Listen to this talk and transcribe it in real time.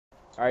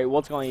Alright,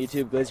 what's going on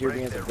YouTube? Glizz here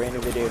bringing us a brand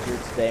new video here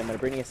today. I'm going to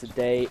bring us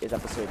today is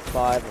episode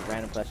 5 of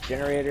Random Flash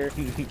Generator.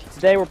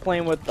 Today we're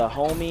playing with the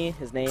homie.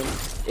 His name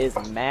is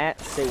Matt.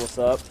 Say what's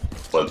up.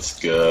 What's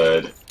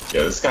good?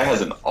 Yeah, this guy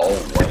has an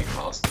all-white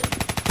costume.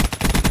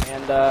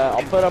 And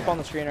I'll put up on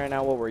the screen right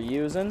now what we're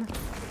using.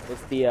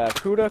 It's the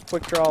Kuda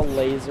Quick Draw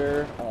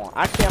Laser. Oh,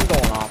 actually, I'm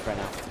going off right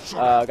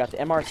now. Got the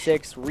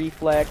MR6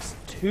 Reflex,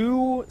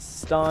 2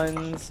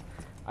 stuns.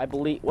 I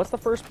believe. What's the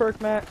first perk,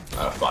 Matt?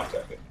 Flak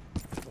Jacket.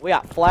 We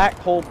got Flak,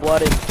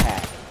 Cold-Blooded,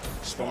 Pack.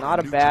 So not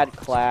a bad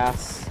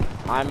class.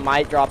 I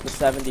might drop the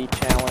 70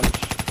 challenge.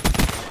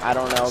 I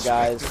don't know,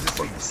 guys.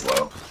 Looking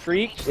slow.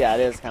 Streak? Yeah,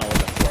 it is kind of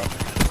looking slow.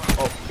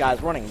 Oh,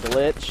 guys, running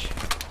Glitch.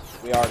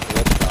 We are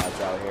Glitch gods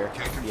out here.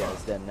 You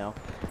guys didn't know.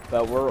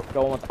 But we're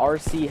going with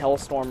RC,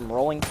 Hellstorm,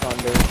 Rolling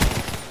Thunder.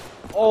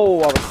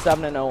 Oh, I was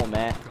 7-0,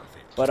 Matt.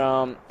 But,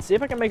 see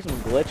if I can make some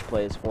Glitch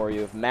plays for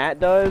you. If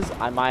Matt does,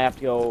 I might have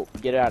to go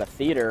get it out of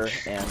theater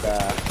and,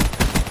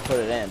 put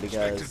it in,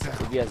 because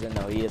if you guys didn't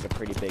know, he is a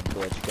pretty big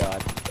Glitch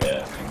god.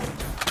 Yeah.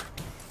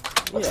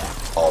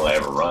 That's all I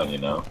ever run, you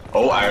know.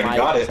 Oh, I already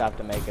got it. Have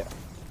to make it.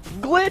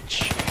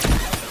 Glitch!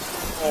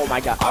 Oh my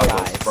god, I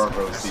guys. was front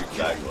row seat for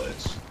that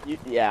glitch.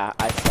 Yeah,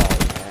 I saw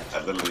it, man.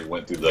 I literally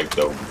went through like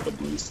the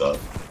blue stuff.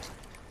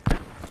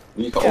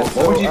 Yeah,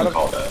 what would you even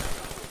call that?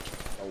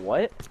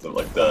 What?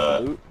 Like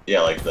the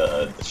like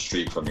the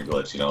streak from your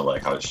glitch, you know,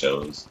 like how it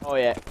shows. Oh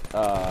yeah.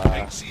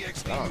 I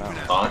don't know.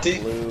 Auntie?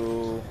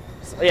 Blue.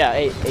 Yeah,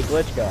 a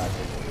Glitch god.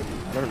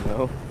 I don't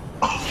know.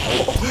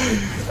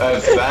 Oh,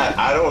 that's that.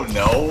 I don't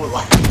know.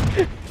 Like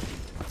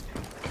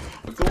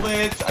a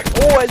glitch.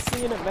 Oh, I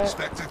seen it, man.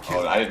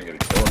 Oh, I didn't get a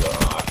kill though.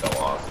 I fell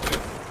off, dude.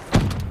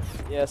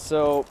 Yeah,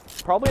 so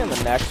probably in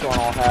the next one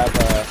I'll have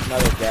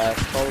another guest.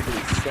 Probably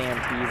Sam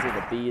Peasy,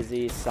 the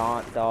Beezy,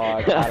 Sant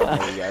Dog. I don't know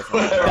what you guys know.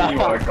 Whatever you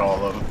want to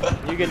call them.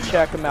 You can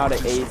check him out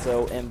at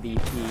Azo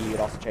MVP. You can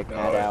also check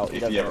Matt out.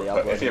 If you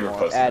ever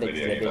post a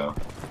video, you know.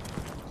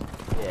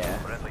 Yeah.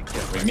 I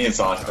mean, me and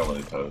Santi don't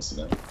really post, you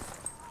know.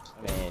 I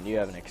mean, you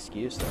have an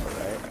excuse though,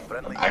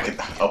 right? I could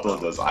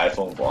upload those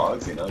iPhone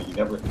vlogs, you know. You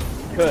never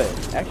could.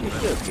 Actually, you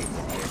should.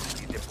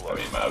 I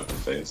mean, my ugly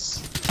face.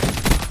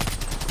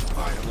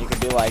 You could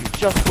be like,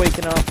 just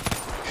waking up.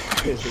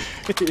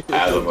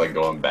 I look like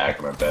going back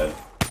in my bed.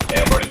 And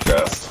I'm already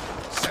dressed.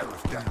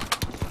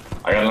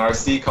 I got an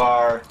RC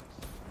car.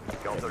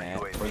 For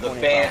the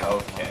fan.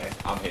 Okay,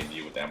 I'm hitting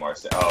you with the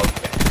MR6. Oh,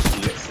 okay.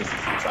 I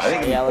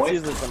think yeah, let's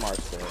use this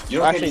MR6. You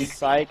don't actually,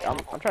 psych. I'm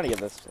trying to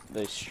get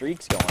the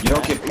streaks going. You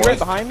don't get points. You right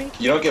behind me?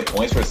 You don't get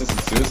points for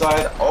assisted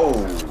suicide. Oh,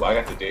 I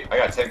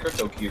got 10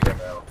 crypto keys right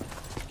now.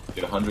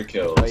 Get 100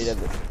 kills. Oh, you did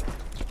this.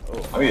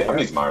 Oh, I'm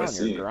using my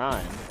RC.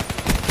 Grind.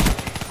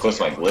 Close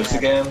my glitch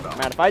again.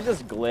 Man, if I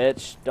just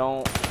glitch,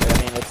 I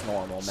mean, it's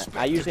normal, man.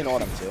 I usually know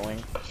what I'm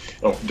doing.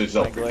 Don't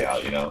freak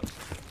out, you know.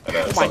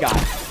 Oh my god.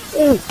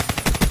 Ooh.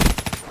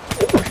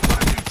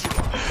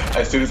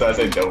 As soon as I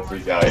say don't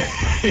freak out,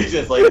 he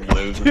just like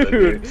loses it.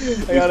 Dude,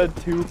 I got a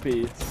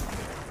 2-piece.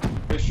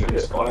 Pretty sure you're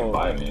spawning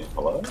by me.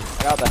 Hello?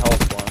 I got the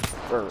health one.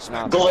 Or,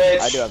 glitch!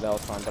 I do have the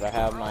health one, but I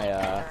have my,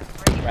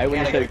 right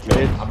when you said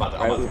glitch. I'm about to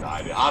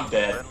die, dude. I'm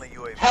dead.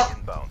 Help!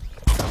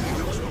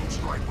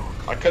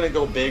 I couldn't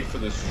go big for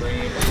the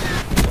stream.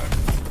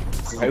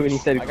 Right when you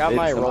said I got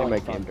my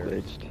rolling thunder.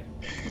 glitched.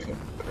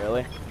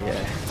 Really?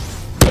 Yeah.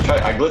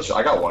 I glitched.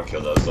 I got 1 kill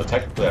though, so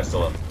technically I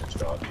still have a glitch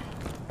shot.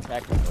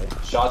 Technically.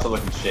 Shots are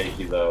looking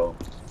shaky though.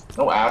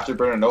 No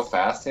afterburner, no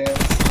fast hands. I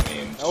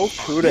mean, no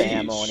Kuda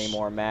ammo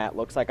anymore, Matt.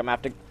 Looks like I'm gonna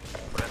have to.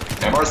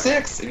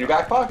 MR6 in your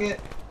back pocket.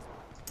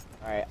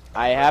 Alright,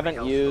 I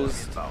haven't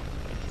used.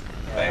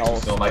 Thanks for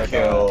stealing my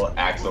kill,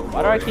 Axel.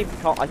 Why do I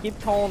keep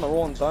calling the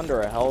Rolling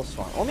Thunder a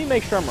Hellstorm? Let me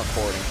make sure I'm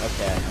recording.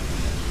 Okay.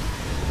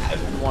 I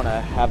want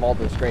to have all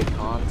this great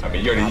content. I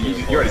mean, you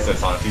already said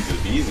Sonic Pizza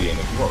is easy, and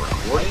if you weren't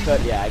recording,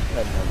 I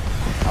could.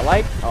 I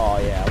like. Oh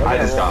yeah. Look I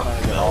at just got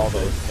all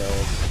those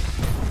kills.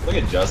 Look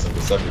at Justin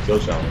with 70 kill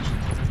challenge.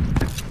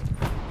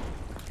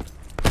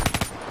 I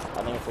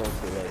think it's a little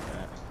too late,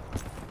 man.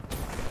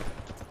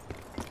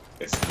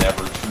 It's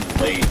never too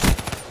late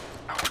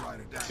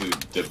to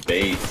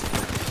debate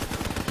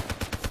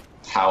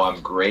how I'm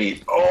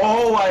great.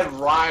 Oh, I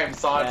rhymed,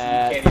 Santi.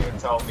 You can't even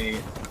tell me. I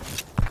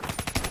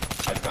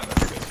just got an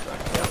assist right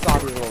now.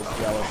 Santi's a little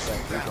jealous that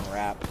he can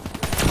rap.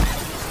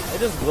 They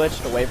just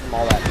glitched away from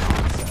all that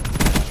nonsense.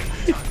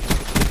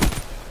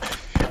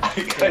 I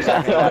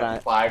got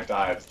shot 5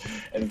 times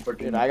and freaking.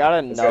 Dude, I got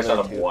another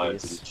shot him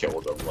once and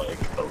killed him. Like,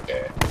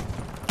 okay.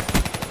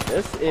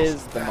 This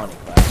is the money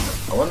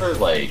class. I wonder,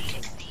 like,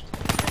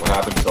 what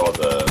happened to all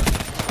the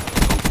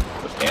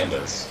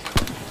pandas.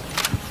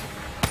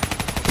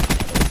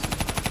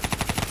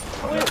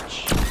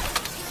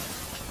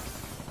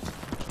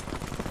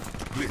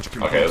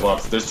 Okay,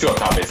 there's 2 on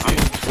top AC.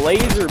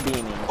 Laser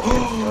beaming,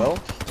 bro.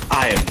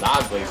 I am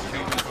not laser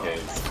beaming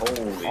kids.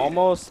 Holy.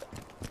 Almost.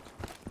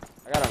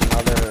 I got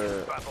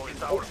another.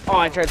 Oh,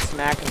 I tried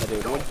smacking the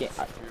dude. What game?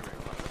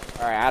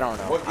 Alright, I don't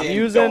know. I'm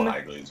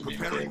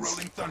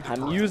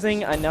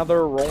using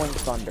another Rolling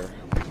Thunder.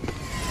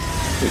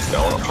 Please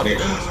don't. I'm trying to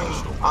get...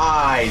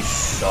 I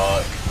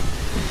suck.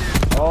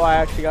 Oh, I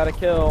actually got a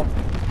kill.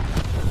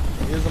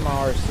 Here's my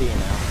RC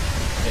now.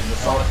 In the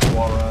Sonic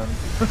wall run.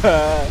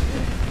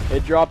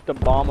 It dropped a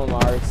bomb on my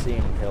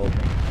RC and killed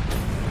me.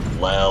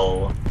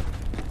 Lel.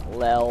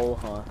 Lel,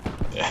 huh?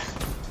 Yeah.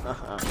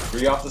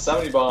 3 off the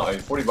 70 bomb, I mean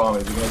 40 bomb,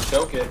 is he gonna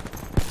choke it?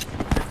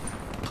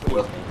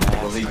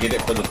 Will he get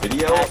it for the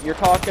video? Matt, you're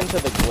talking to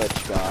the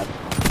glitch god.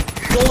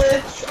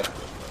 Glitch!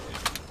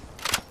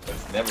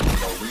 There's never been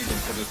no reason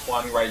because they're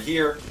spawning right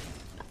here.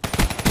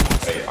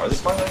 Wait, are they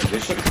spawning right here? They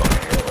should be spawning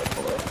here, like,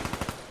 hello?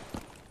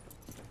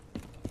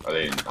 Are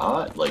they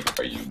not? Like,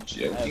 are you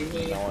joking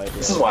me? No idea.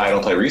 This is why I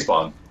don't play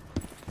Respawn.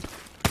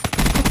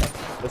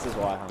 This is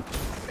why, huh?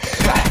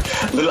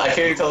 Literally, I can't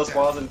even tell the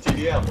spawns in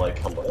TDM, like,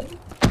 hello?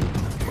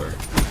 Where?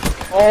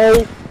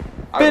 Oh!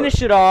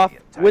 Finish it off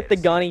with the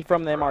gunny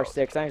from the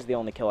MR6. I think it's the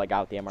only kill I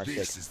got with the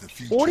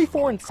MR6.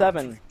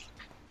 44-7.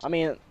 I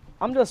mean,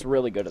 I'm just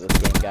really good at this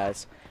game,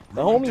 guys.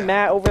 The homie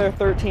Matt over there,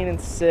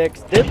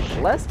 13-6, did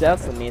less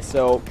deaths than me,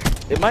 so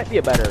it might be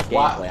a better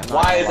gameplay.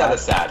 Why is that a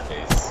sad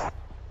face?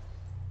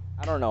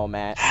 I don't know,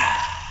 Matt.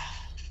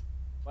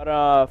 But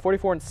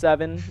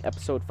 44-7,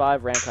 episode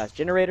 5, Random Class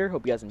Generator.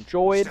 Hope you guys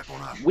enjoyed.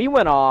 We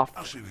went off,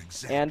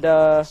 and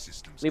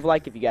leave a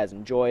like if you guys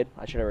enjoyed.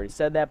 I should have already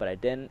said that, but I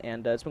didn't.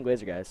 And it's been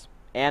Glazer, guys,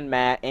 and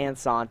Matt, and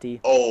Santi.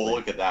 Oh,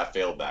 look at that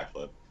failed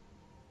backflip.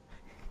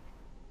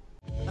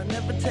 I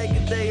never take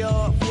a day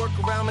off, work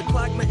around the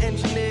clock, my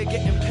engineer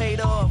getting paid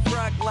off.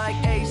 Rock like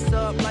Ace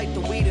up, like the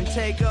weed and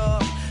take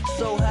off.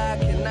 So high,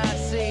 cannot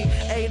see,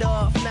 8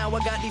 off. Now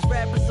I got these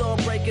rappers all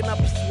breaking up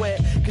a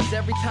sweat. Cause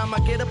every time I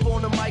get up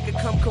on the mic, I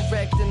come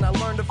correct. And I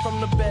learned it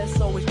from the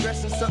best, always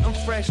dressing something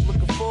fresh.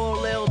 Looking for a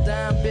little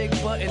dime, big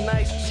butt and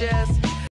nice chest.